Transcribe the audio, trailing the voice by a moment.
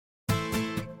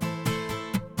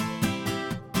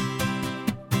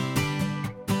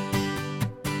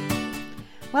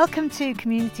Welcome to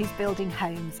Communities Building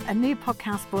Homes, a new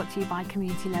podcast brought to you by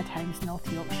Community-Led Homes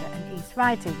North Yorkshire and East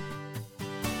Riding.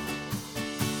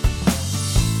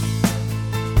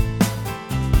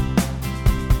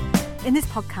 In this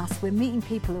podcast, we're meeting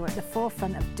people who are at the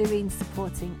forefront of doing,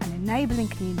 supporting and enabling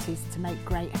communities to make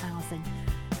great housing,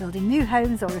 building new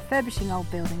homes or refurbishing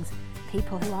old buildings,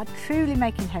 people who are truly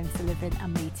making homes to live in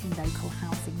and meeting local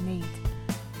housing need.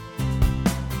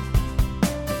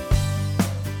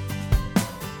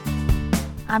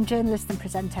 I'm journalist and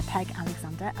presenter Peg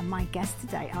Alexander, and my guests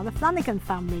today are the Flanagan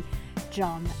family,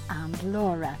 John and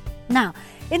Laura. Now,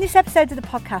 in this episode of the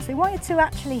podcast, we wanted to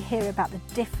actually hear about the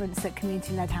difference that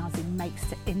community-led housing makes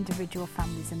to individual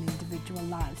families and individual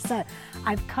lives. So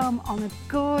I've come on a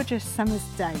gorgeous summer's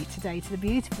day today to the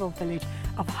beautiful village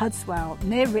of Hudswell,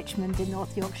 near Richmond in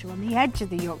North Yorkshire, on the edge of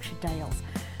the Yorkshire Dales.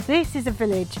 This is a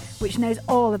village which knows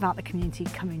all about the community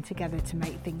coming together to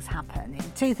make things happen.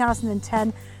 In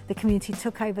 2010, the community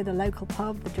took over the local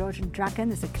pub, the George and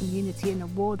Dragon, as a community and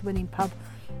award-winning pub.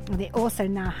 And it also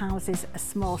now houses a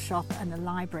small shop and a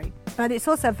library. But it's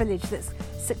also a village that's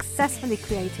successfully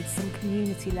created some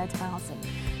community-led housing.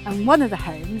 And one of the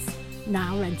homes,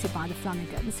 now rented by the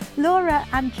Flanagans. Laura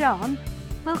and John,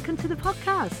 welcome to the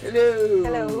podcast. Hello.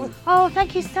 Hello. Oh,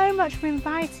 thank you so much for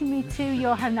inviting me to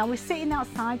your home. Now, we're sitting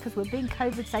outside because we're being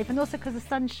COVID safe and also because the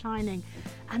sun's shining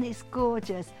and it's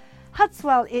gorgeous.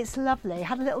 Hudswell, it's lovely.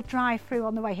 Had a little drive through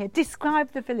on the way here.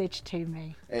 Describe the village to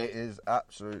me. It is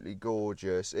absolutely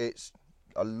gorgeous. It's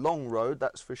a long road,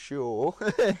 that's for sure.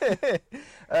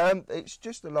 It's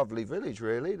just a lovely village,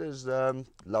 really. There's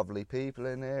lovely people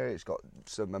in here. It's got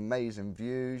some amazing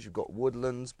views. You've got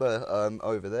woodlands, but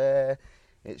over there,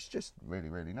 it's just really,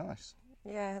 really nice.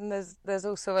 Yeah, and there's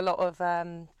also a lot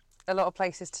of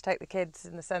places to take the kids,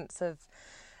 in the sense of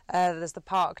there's the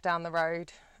park down the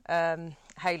road.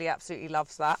 Hayley absolutely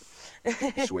loves that.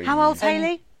 Sweet. How old's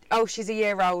Hayley? Oh, she's a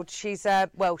year old. She's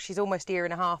she's almost a year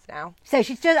and a half now. So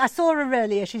she's just, I saw her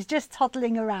earlier, she's just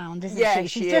toddling around, isn't Yeah, she?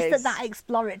 She's she just is. at that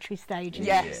exploratory stage. Isn't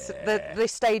Yes, Yeah. the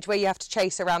stage where you have to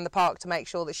chase around the park to make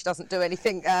sure that she doesn't do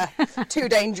anything too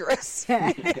dangerous.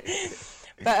 Yeah.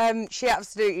 But she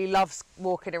absolutely loves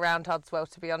walking around Hudswell,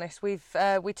 to be honest. We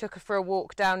took her for a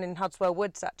walk down in Hudswell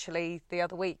Woods, actually, the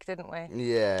other week, didn't we?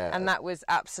 Yeah. And that was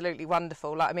absolutely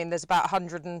wonderful. Like, I mean, there's about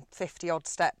 150 odd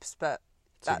steps, but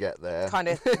to get there. kind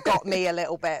of got me a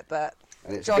little bit, but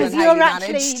And John Because and you're Hayley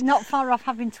actually managed. not far off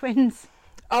having twins.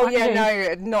 Oh aren't yeah,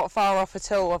 you? no, not far off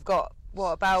at all. I've got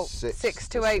about 6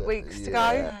 to 8 weeks to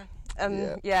go. Yeah.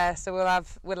 And yeah, so we'll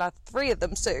have 3 of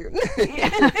them soon.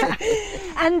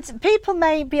 And people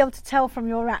may be able to tell from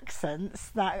your accents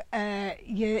that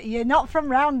you're not from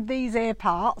round these here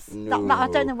parts. No. I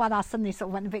don't know why I suddenly sort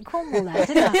of went a bit Cornwall there,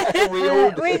 didn't I? We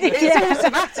all do. It's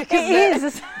automatic, isn't it? It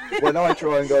is. When I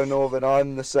try and go northern,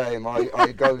 I'm the same.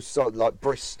 I go sort of like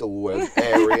Bristol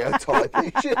area type.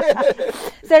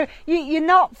 So you're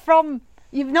not from.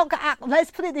 You've not got.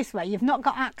 Let's put it this way: you've not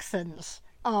got accents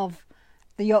of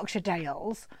the Yorkshire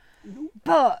Dales,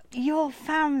 but your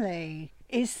family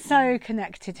is so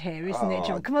connected here, isn't it,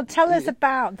 John? Come on, tell us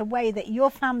about the way that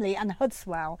your family and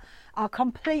Hudswell are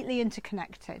completely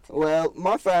interconnected. Well,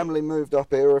 my family moved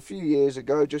up here a few years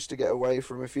ago just to get away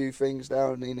from a few things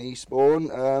down in Eastbourne.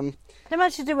 They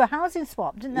managed to do a housing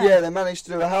swap, didn't they? Yeah, they managed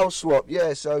to do a house swap.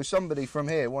 Yeah, so somebody from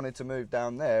here wanted to move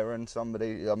down there, and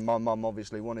my mum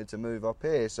obviously wanted to move up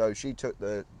here, so she took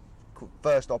the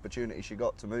first opportunity she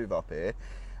got to move up here,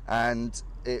 and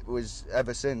it was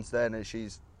ever since then, and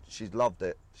she's loved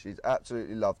it. She's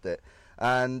absolutely loved it.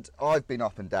 And I've been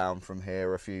up and down from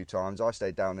here a few times. I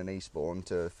stayed down in Eastbourne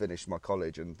to finish my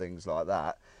college and things like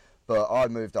that, but I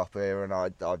moved up here, and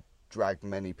I dragged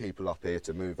many people up here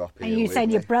to move up here. And you with saying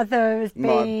me. your brother has been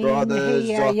My brother's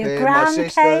here, up your here, gran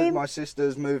came. my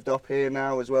sister's moved up here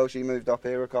now as well. She moved up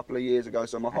here a couple of years ago,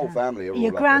 so my whole family are all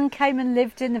Your up gran here. came and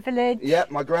lived in the village. Yeah,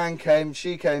 my gran came.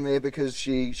 She came here because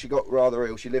she got rather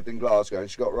ill. She lived in Glasgow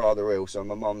and she got rather ill, so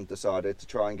my mum decided to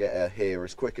try and get her here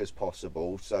as quick as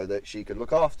possible so that she could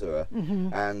look after her.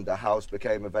 And the house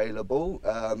became available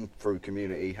through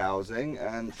community housing,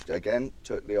 and again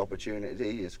took the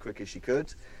opportunity as quick as she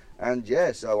could. And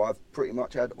yeah, so I've pretty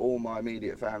much had all my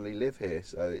immediate family live here,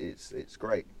 so it's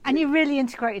great. And you're really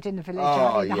integrated in the village,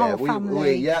 aren't you? The whole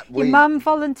family. Your we mum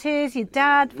volunteers, your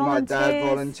dad volunteers. My dad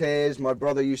volunteers. My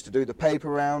brother used to do the paper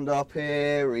round up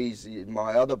here.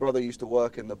 My other brother used to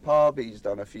work in the pub. He's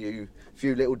done a few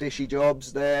little dishy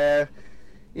jobs there.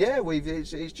 Yeah,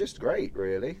 it's just great,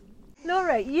 really.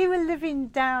 Laura, you were living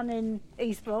down in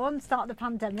Eastbourne, start of the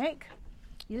pandemic.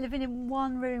 You're living in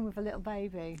one room with a little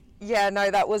baby. Yeah,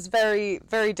 no, that was very,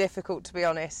 very difficult, to be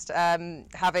honest.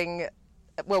 Having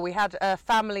we had a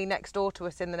family next door to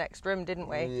us in the next room, didn't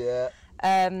we? Yeah.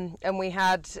 And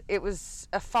it was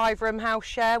a 5-room house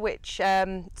share, which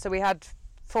so we had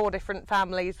 4 different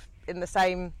families in the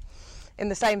same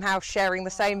house, sharing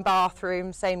the same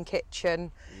bathroom, same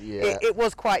kitchen. Yeah. It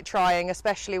was quite trying,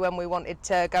 especially when we wanted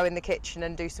to go in the kitchen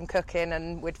and do some cooking,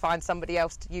 and we'd find somebody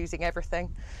else using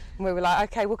everything, and we were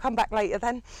like, okay, we'll come back later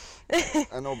then.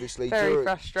 And obviously very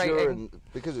frustrating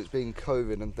because it's been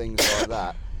COVID and things like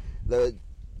that,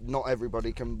 not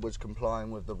everybody was complying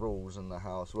with the rules in the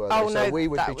house, were they? Oh, so no, we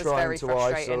would that be was trying very to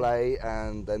frustrating. isolate,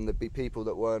 and then there'd be people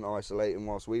that weren't isolating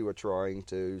whilst we were trying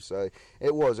to. So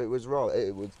it was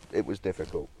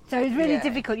difficult. So it was really Yeah.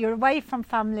 difficult. You're away from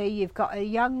family. You've got a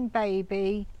young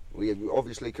baby. We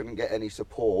obviously couldn't get any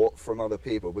support from other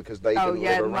people because they didn't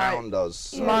live around us.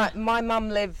 So. My mum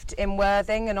lived in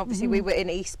Worthing, and obviously we were in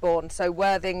Eastbourne, so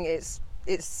Worthing it's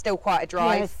still quite a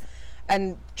drive. Yes.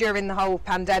 And during the whole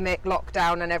pandemic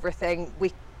lockdown and everything,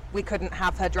 we couldn't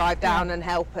have her drive down and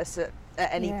help us at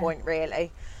any point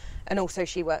really. And also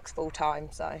she works full time,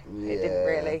 so it didn't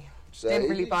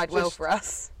really bide well for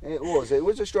us. It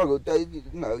was a struggle.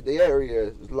 The area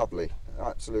is lovely,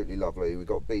 absolutely lovely. We've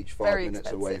got beach 5 Very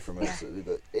minutes away from us,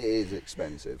 but it is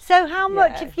expensive. So how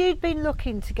much, if you'd been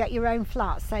looking to get your own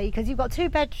flat, say, because you've got a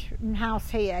 2-bedroom house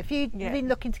here, if you'd been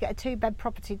looking to get a 2-bed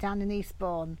property down in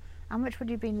Eastbourne, how much would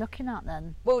you have been looking at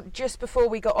then? Well, just before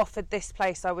we got offered this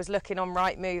place, I was looking on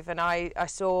Rightmove, and I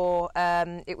saw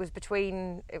it was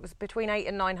between 800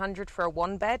 and 900 for a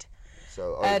 1-bed.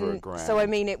 So over £1,000. So I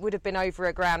mean, it would have been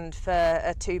over £1,000 for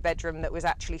a 2-bedroom that was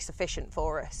actually sufficient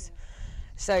for us.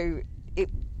 So it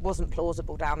wasn't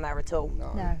plausible down there at all.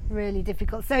 No, really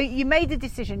difficult. So you made a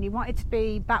decision. You wanted to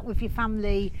be back with your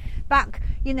family, back,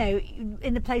 in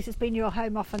the place that's been your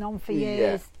home off and on for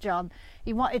years, John.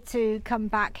 You wanted to come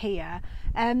back here.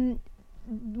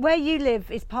 Where you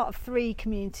live is part of 3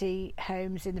 community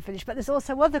homes in the village, but there's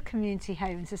also other community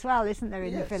homes as well, isn't there,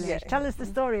 in the village? Yeah. Tell us the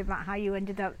story about how you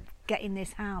ended up getting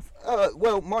this house.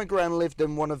 Well, my gran lived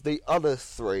in one of the other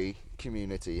 3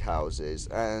 community houses,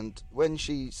 and when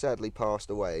she sadly passed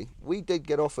away, we did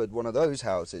get offered one of those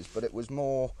houses, but it was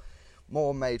more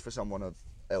made for someone of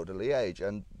elderly age,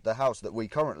 and the house that we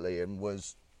currently in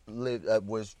was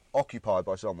occupied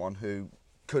by someone who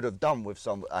could have done with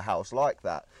a house like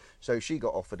that. So she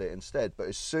got offered it instead, but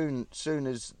as soon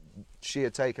as she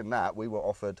had taken that, we were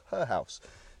offered her house.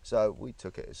 So we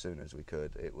took it as soon as we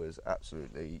could. It was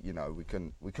absolutely,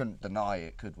 we couldn't deny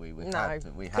it, could we? We had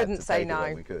to say take no. it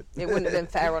when we could. It wouldn't have been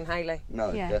fair on Hayley.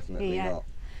 No, definitely not.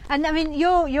 And I mean,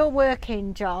 you're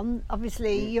working, John.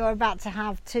 Obviously, you're about to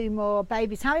have 2 more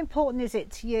babies. How important is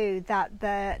it to you that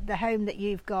the home that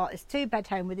you've got is a 2-bed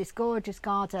home with this gorgeous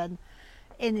garden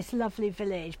in this lovely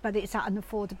village, but it's at an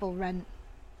affordable rent?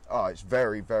 Oh, it's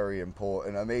very, very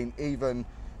important. I mean, even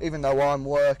though I'm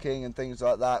working and things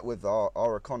like that with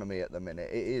our economy at the minute,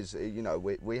 it is,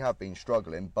 we have been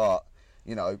struggling, but,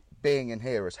 being in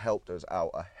here has helped us out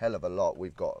a hell of a lot.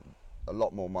 We've got a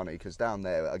lot more money because down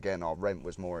there, again, our rent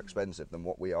was more expensive than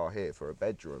what we are here for a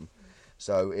bedroom.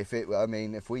 So if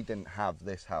we didn't have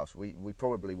this house, we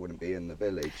probably wouldn't be in the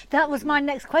village. That was my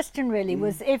next question, really,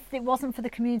 was if it wasn't for the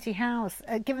community house,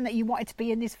 given that you wanted to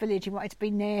be in this village, you wanted to be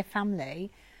near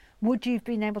family, would you have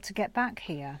been able to get back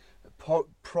here?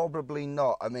 Probably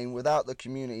not. I mean, without the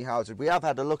community houses, we have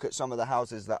had a look at some of the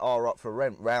houses that are up for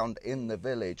rent round in the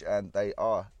village, and they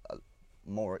are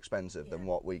more expensive than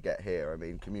what we get here. I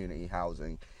mean, community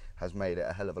housing has made it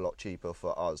a hell of a lot cheaper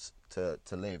for us to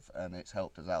live, and it's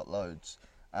helped us out loads,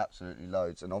 absolutely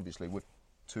loads. And obviously with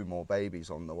 2 more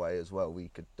babies on the way as well, we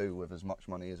could do with as much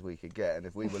money as we could get. And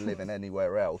if we were living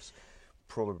anywhere else,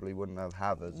 probably wouldn't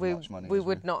have as much money. We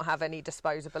would not have any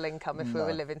disposable income if we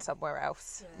were living somewhere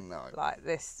else. No. Like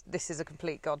this is a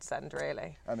complete godsend,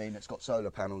 really. I mean, it's got solar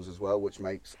panels as well, which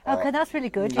makes... Okay, that's really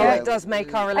good. Yeah, it does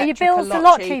make our electric your bills a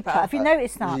lot cheaper. Have you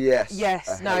noticed that?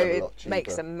 Yes. No, it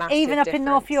makes a massive even up difference. in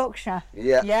North Yorkshire.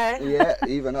 Yeah,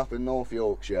 even up in North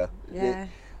Yorkshire. Yeah.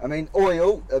 I mean,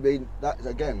 oil. I mean, that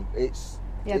again, it's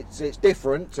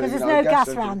different. Because there's no gas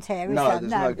around here, is there?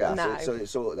 There's no gas. No. So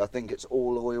it's all, I think it's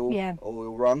all oil,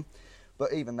 oil run.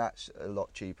 But even that's a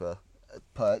lot cheaper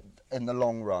in the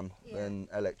long run than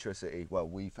electricity. Well,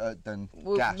 than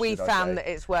gas. We found that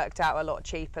it's worked out a lot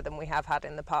cheaper than we have had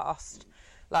in the past.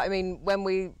 Like, I mean,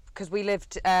 because we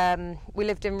lived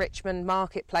in Richmond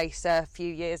Marketplace a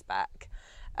few years back,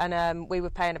 and we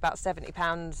were paying about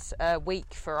 £70 a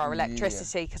week for our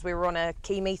electricity because we were on a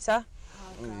key meter.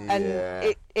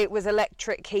 and it was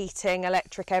electric heating,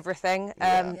 electric everything.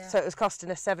 So it was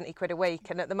costing us 70 quid a week,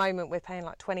 and at the moment we're paying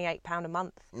like £28 a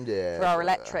month for our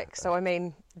electric. So I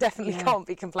mean, definitely can't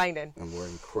be complaining. And we're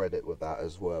in credit with that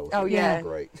as well. So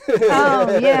great.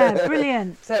 Oh yeah,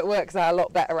 brilliant. So it works out a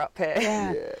lot better up here.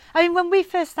 Yeah. I mean, when we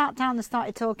first sat down and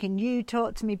started talking, you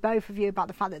talked to me, both of you, about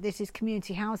the fact that this is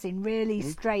community housing, really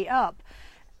straight up.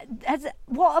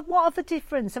 What other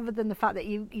difference, other than the fact that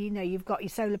you've got your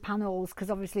solar panels,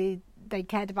 because obviously they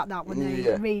cared about that when they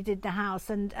redid the house,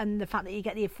 and the fact that you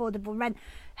get the affordable rent,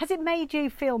 has it made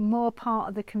you feel more part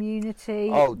of the community?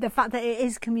 The fact that it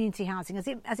is community housing, has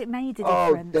it made a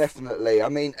difference? Oh, definitely. I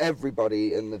mean,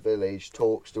 everybody in the village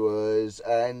talks to us,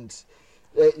 and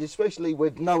especially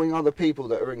with knowing other people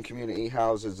that are in community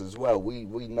houses as well, we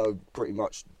know pretty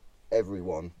much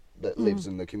everyone that lives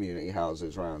in the community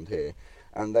houses around here.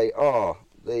 And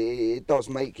it does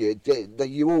make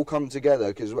you all come together,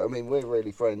 because I mean, we're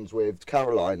really friends with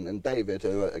Caroline and David,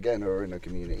 who again are in a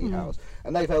community house,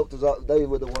 and they've helped us out. They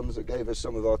were the ones that gave us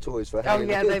some of our toys for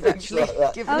Halloween. They've actually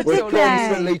given us We're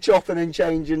constantly chopping and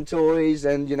changing toys,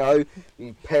 and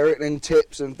parenting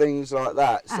tips and things like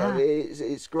that. So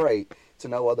it's great to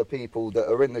know other people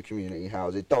that are in the community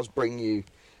house. It does bring you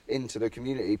into the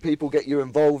community. People get you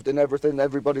involved in everything.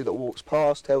 Everybody that walks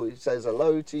past says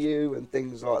hello to you and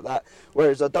things like that.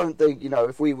 Whereas I don't think,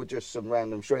 if we were just some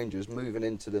random strangers moving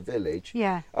into the village,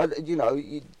 you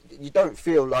don't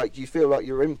feel like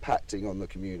you're impacting on the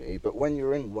community. But when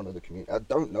you're in one of the community, I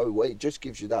don't know, it just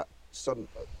gives you that sudden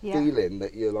feeling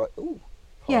that you're like, ooh,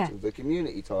 part of the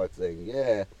community type thing.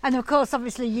 And of course,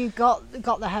 obviously, you got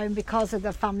the home because of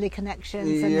the family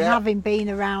connections and having been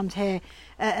around here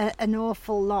an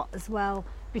awful lot as well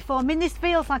before. I mean, this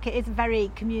feels like it is a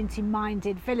very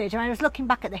community-minded village. I was looking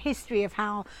back at the history of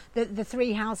how the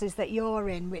three houses that you're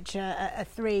in, which are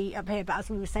three up here, but as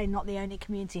we were saying, not the only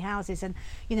community houses. And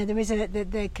there is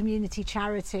the community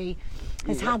charity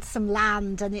has had some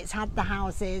land, and it's had the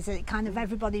houses, and it kind of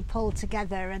everybody pulled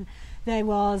together, and there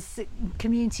was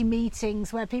community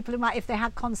meetings where people who might, if they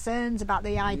had concerns about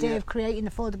the idea of creating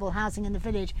affordable housing in the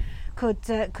village,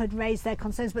 could raise their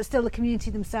concerns, but still the community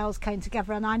themselves came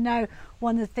together. And I know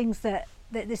one of the things that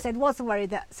they said was a worry,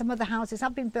 that some of the houses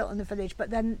have been built in the village, but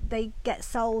then they get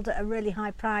sold at a really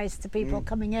high price to people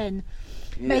coming in,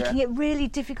 making it really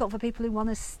difficult for people who want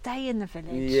to stay in the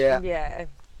village.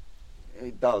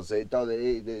 It does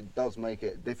make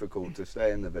it difficult to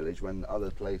stay in the village when other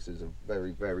places are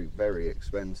very, very, very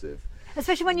expensive.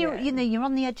 Especially when you're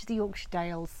on the edge of the Yorkshire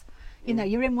Dales.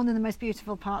 You're in one of the most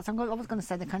beautiful parts. I was going to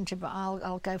say the country, but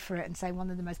I'll go for it and say one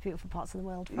of the most beautiful parts of the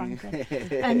world, frankly.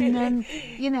 And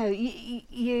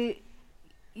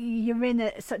you're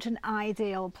in such an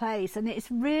ideal place, and it's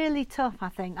really tough. I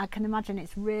think I can imagine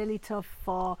it's really tough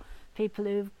for people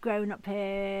who've grown up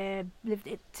here, lived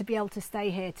it, to be able to stay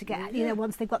here, to get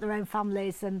once they've got their own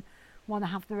families and want to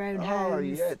have their own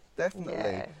homes. Oh yeah,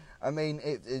 definitely. I mean,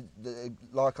 it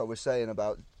like I was saying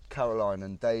about Caroline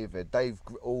and David, they've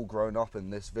all grown up in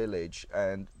this village,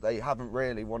 and they haven't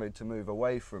really wanted to move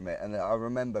away from it. And I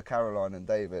remember Caroline and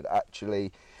David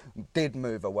actually did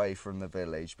move away from the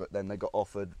village, but then they got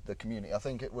offered the community. I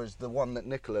think it was the one that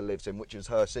Nicola lives in, which is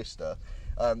her sister.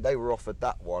 They were offered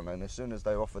that one, and as soon as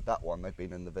they offered that one, they've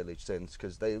been in the village since.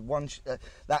 Because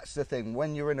that's the thing,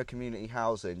 when you're in a community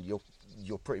housing,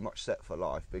 you're pretty much set for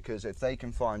life, because if they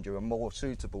can find you a more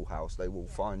suitable house, they will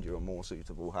find you a more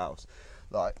suitable house.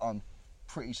 Like, I'm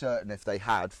pretty certain if they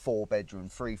had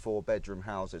 3-4-bedroom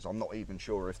houses, I'm not even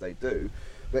sure if they do,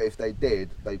 but if they did,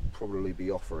 they'd probably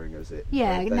be offering us it.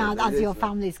 Now as your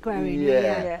family's growing.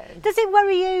 Does it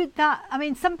worry you that, I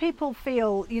mean, some people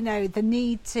feel, the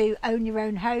need to own your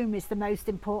own home is the most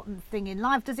important thing in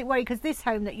life. Does it worry, because this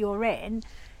home that you're in,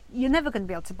 you're never going to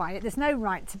be able to buy it. There's no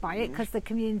right to buy it, because the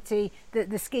community,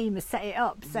 the scheme has set it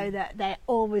up so that they're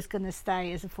always going to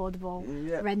stay as affordable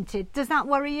rented. Does that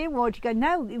worry you, or do you go,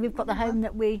 no, we've got the home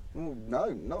that we... No,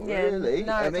 not really.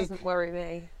 No, it doesn't worry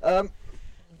me.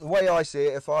 The way I see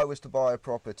it, if I was to buy a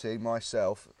property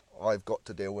myself, I've got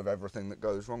to deal with everything that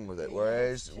goes wrong with it.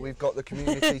 Whereas we've got the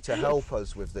community to help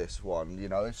us with this one.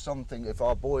 If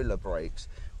our boiler breaks,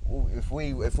 if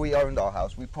we owned our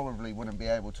house, we probably wouldn't be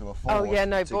able to afford.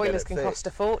 Boilers can cost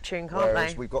a fortune, can't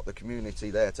Whereas they? we've got the community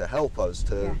there to help us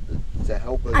to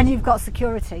help us. And you've got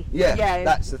security.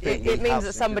 That's the thing. It means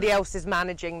that somebody else is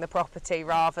managing the property,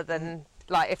 rather than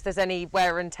like, if there's any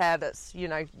wear and tear that's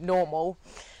normal,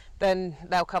 then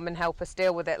they'll come and help us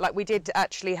deal with it. Like, we did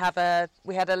actually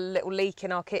we had a little leak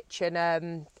in our kitchen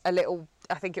a little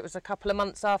I think it was a couple of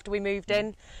months after we moved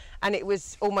in, and it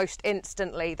was almost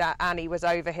instantly that Annie was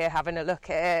over here having a look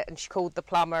at it, and she called the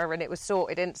plumber, and it was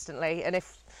sorted instantly. And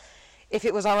if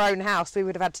it was our own house, we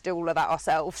would have had to do all of that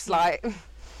ourselves. Like,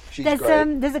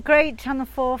 there's a great Channel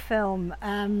 4 film.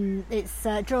 It's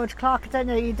George Clark. I don't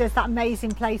know. He does that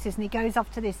Amazing Places, and he goes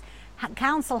off to this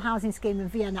council housing scheme in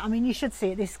Vienna. I mean, you should see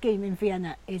it. This scheme in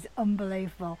Vienna is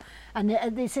unbelievable, and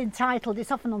it's entitled,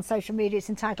 it's often on social media, it's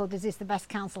entitled, "Is this the best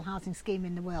council housing scheme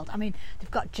in the world?" I mean,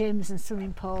 they've got gyms and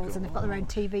swimming pools, and they've got their own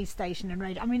TV station and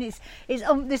radio. I mean,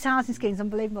 this housing scheme is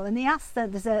unbelievable. And he asked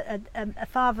that there's a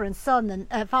father and son,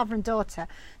 and father and daughter.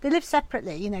 They live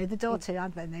separately. You know, the daughter, I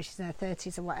don't know, she's in her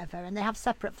 30s or whatever, and they have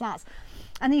separate flats.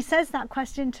 And he says that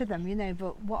question to them, you know,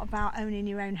 but what about owning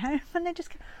your own home? And they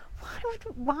just go,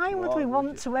 why would we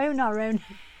want to own our own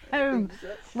home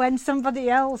when somebody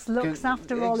else looks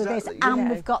after all of this, and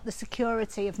we've got the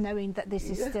security of knowing that this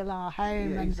is still our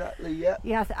home?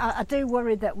 Yeah, I do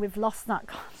worry that we've lost that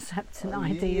concept and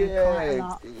idea quite a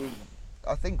lot.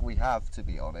 I think we have, to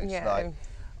be honest. Like,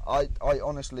 I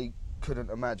honestly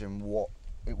couldn't imagine what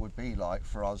it would be like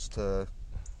for us to,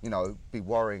 you know, be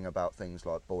worrying about things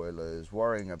like boilers,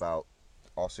 worrying about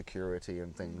our security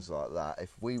and things like that.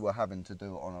 If we were having to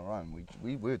do it on our own,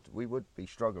 we would be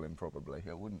struggling probably.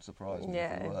 It wouldn't surprise me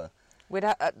if we were.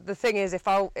 The thing is, if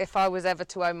I was ever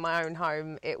to own my own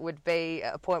home, it would be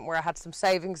at a point where I had some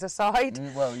savings aside.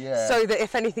 So that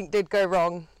if anything did go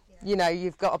wrong, you know,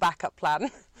 you've got a backup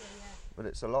plan. But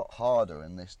it's a lot harder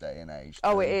in this day and age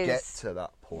to get to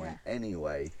that point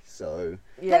anyway. So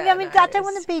I mean, I don't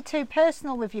want to be too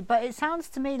personal with you, but it sounds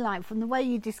to me like, from the way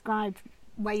you described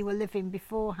where you were living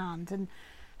beforehand, and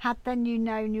had then you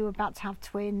known you were about to have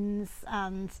twins,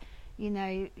 and you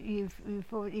know you've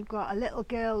got a little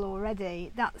girl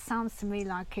already, that sounds to me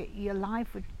like your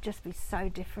life would just be so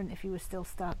different if you were still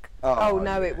stuck.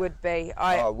 It would be.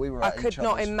 I could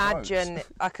not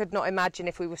imagine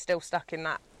if we were still stuck in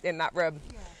that room.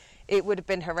 It would have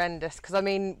been horrendous, because I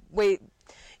mean,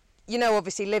 you know,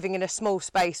 obviously living in a small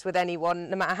space with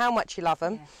anyone, no matter how much you love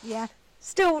them,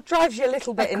 still drives you a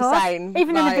little bit insane.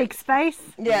 Even in a big space.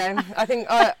 Yeah, I think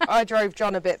I drove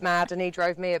John a bit mad, and he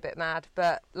drove me a bit mad.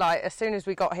 But like, as soon as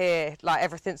we got here, like,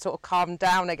 everything sort of calmed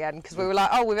down again, because we were like,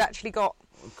 oh, we've actually got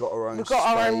our own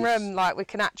our own room. Like, we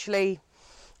can actually,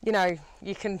 you know,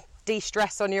 you can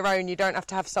de-stress on your own. You don't have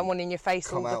to have someone in your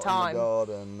face all the time. Come out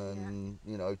in the garden and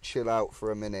you know, chill out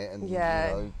for a minute and you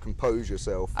know, compose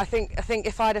yourself. I think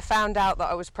if I'd have found out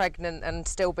that I was pregnant and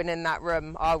still been in that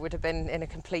room, I would have been in a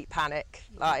complete panic.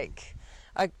 Like,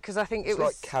 because I think it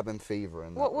was like cabin fever.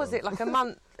 What was it, like a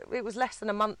month? It was less than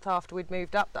a month after we'd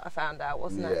moved up that I found out,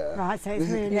 wasn't it? Right, so it's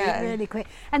really, really quick.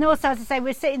 And also, as I say,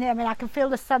 we're sitting here, I mean, I can feel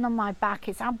the sun on my back.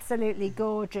 It's absolutely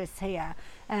gorgeous here.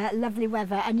 Lovely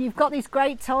weather. And you've got these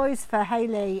great toys for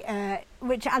Hayley,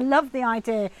 which I love the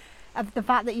idea of the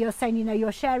fact that you're saying, you know,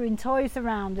 you're sharing toys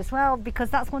around as well, because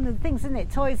that's one of the things, isn't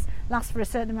it? Toys last for a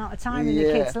certain amount of time in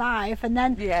the kid's life, and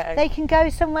then they can go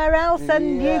somewhere else,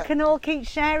 and you can all keep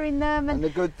sharing them. And the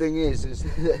good thing is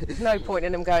there's no point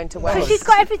in them going to waste. So she's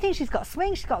got everything. She's got a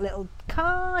swing, she's got a little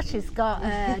car, she's got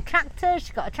a tractor,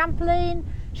 she's got a trampoline,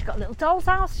 she's got a little doll's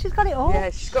house, she's got it all.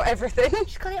 Yeah, she's got everything.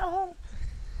 She's got it all.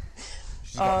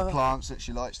 She's got the plants that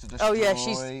she likes to destroy. Oh yeah,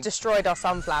 she's destroyed our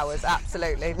sunflowers,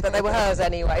 absolutely. But they were hers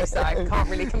anyway, so I can't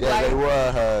really complain. Yeah, they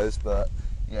were hers, but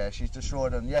yeah, she's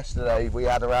destroyed them. Yesterday we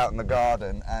had her out in the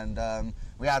garden, and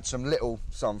we had some little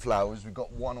sunflowers. We've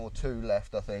got one or two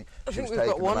left, I think. I think we've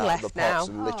got one left now.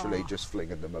 And literally just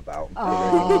flinging them about and pulling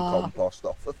all the compost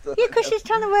off of them. Yeah, because she's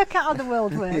trying to work out how the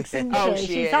world works, isn't she?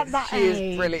 She's at that age.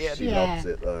 She is brilliant. She loves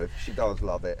it though. She does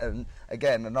love it. And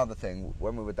again, another thing,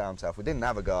 when we were down south, we didn't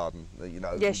have a garden, you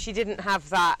know. Yeah, she didn't have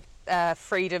that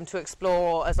freedom to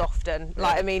explore as often.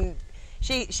 Like, I mean,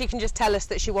 she can just tell us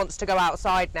that she wants to go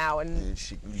outside now, and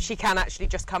she can actually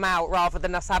just come out, rather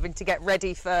than us having to get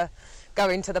ready for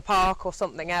going to the park or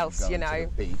something else, you know.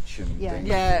 To the beach and things.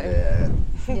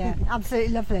 Yeah,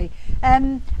 absolutely lovely.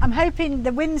 I'm hoping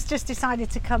the wind's just decided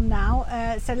to come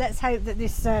now, so let's hope that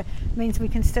this means we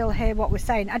can still hear what we're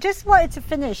saying. I just wanted to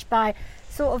finish by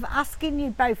sort of asking you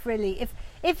both, really,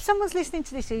 if someone's listening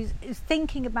to this who's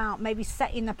thinking about maybe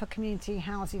setting up a community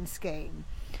housing scheme,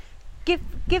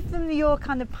 give them your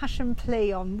kind of passion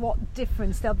plea on what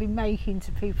difference they'll be making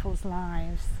to people's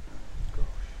lives.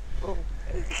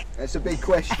 That's a big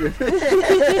question.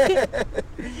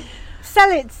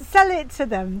 Sell it to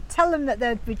them. Tell them that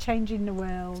they'd be changing the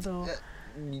world. Or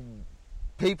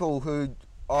people who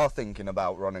are thinking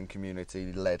about running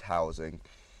community-led housing,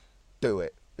 do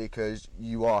it, because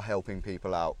you are helping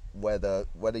people out. Whether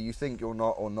you think you're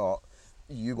not or not,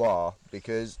 you are,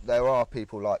 because there are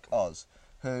people like us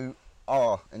who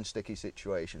are in sticky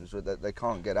situations that they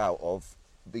can't get out of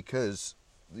because,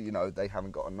 you know, they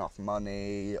haven't got enough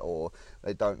money or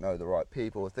they don't know the right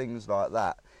people or things like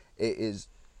that.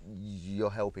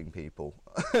 You're helping people.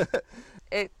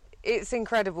 It's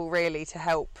incredible, really, to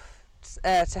help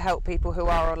people who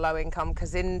are on low income,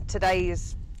 because in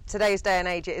today's day and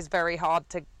age, it is very hard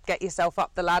to get yourself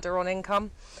up the ladder on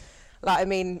income. Like, I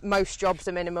mean, most jobs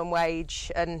are minimum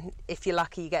wage, and if you're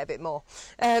lucky, you get a bit more.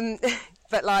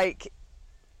 But like,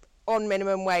 on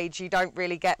minimum wage, you don't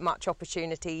really get much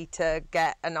opportunity to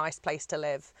get a nice place to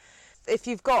live. If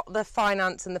you've got the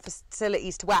finance and the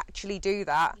facilities to actually do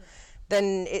that,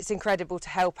 then it's incredible to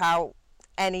help out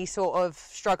any sort of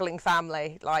struggling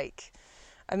family. Like,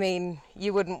 I mean,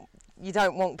 you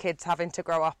don't want kids having to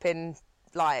grow up in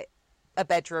like a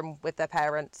bedroom with their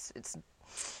parents.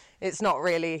 It's not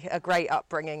really a great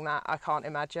upbringing, that, I can't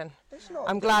imagine.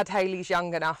 I'm glad Hayley's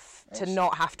young enough to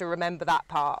not have to remember that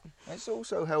part. It's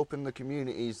also helping the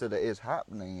communities that it is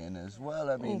happening in as well.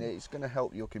 I mean, it's going to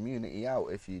help your community out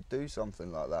if you do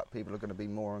something like that. People are going to be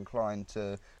more inclined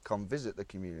to come visit the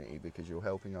community because you're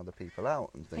helping other people out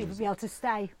and things. People will be able to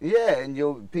stay. Yeah,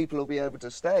 and people will be able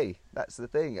to stay. That's the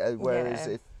thing. Whereas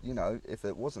if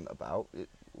it wasn't about, it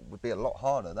would be a lot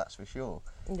harder, that's for sure.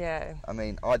 Yeah. I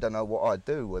mean, I don't know what I'd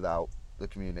do without the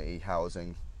community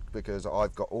housing, because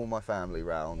I've got all my family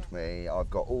around me, I've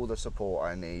got all the support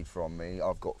I need from me,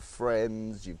 I've got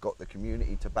friends, you've got the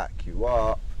community to back you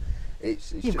up.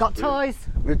 You've got toys.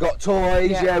 We've got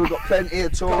toys, yeah, we've got plenty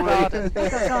of toys. You've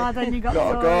got a garden, you've got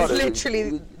toys. Garden.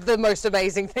 Literally the most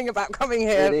amazing thing about coming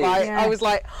here. Like, I was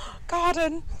like,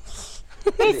 garden.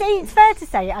 It's fair to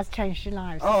say it has changed your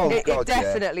life. Oh, it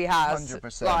definitely has.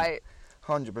 100%. Like,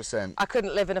 100%. I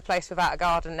couldn't live in a place without a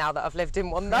garden now that I've lived in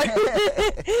one, though.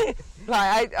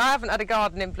 Like, I haven't had a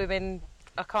garden in blooming,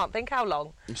 I can't think how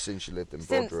long. Since you lived in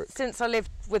Broderick. Since I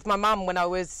lived with my mum when I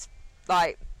was,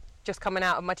 like, just coming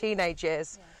out of my teenage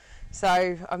years. Yeah.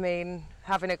 So, I mean,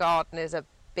 having a garden is a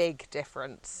big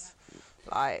difference.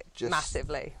 Like,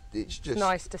 massively. It's just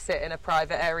nice to sit in a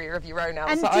private area of your own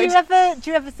outside. And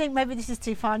do you ever think, maybe this is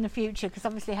too far in the future, because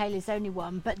obviously Hayley's only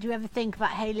one, but do you ever think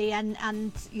about Hayley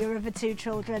and your other two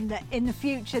children, that in the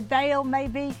future they'll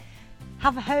maybe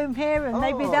have a home here and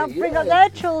maybe they'll bring up their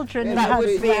children? Yeah, that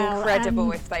would be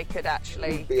incredible if they could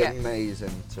actually get amazing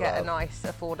to get have a nice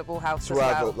affordable house to as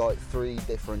well. have like 3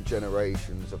 different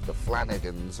generations of the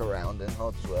Flanagans around in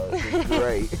Hudswell. It'd be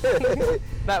great.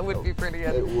 That would be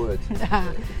brilliant. It would.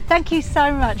 Thank you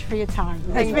so much for your time.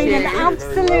 It's been an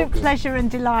absolute pleasure and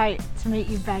delight to meet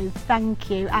you both. Thank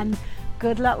you, and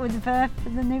good luck with the birth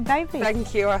of the new baby.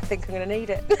 Thank you. I think I'm going to need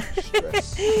it.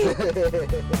 Stress.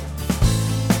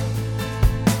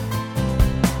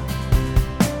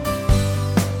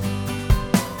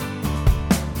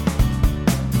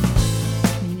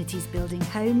 Building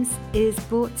Homes is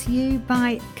brought to you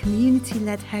by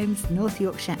community-led homes North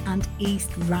Yorkshire and East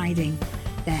Riding.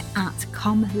 They're at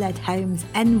Com-led Homes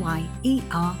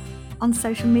NYER on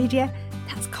social media.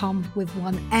 That's com with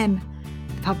 1 M.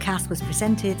 The podcast was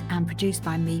presented and produced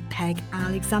by me, Peg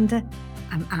Alexander.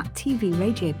 I'm at TV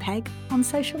Radio Peg on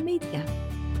social media.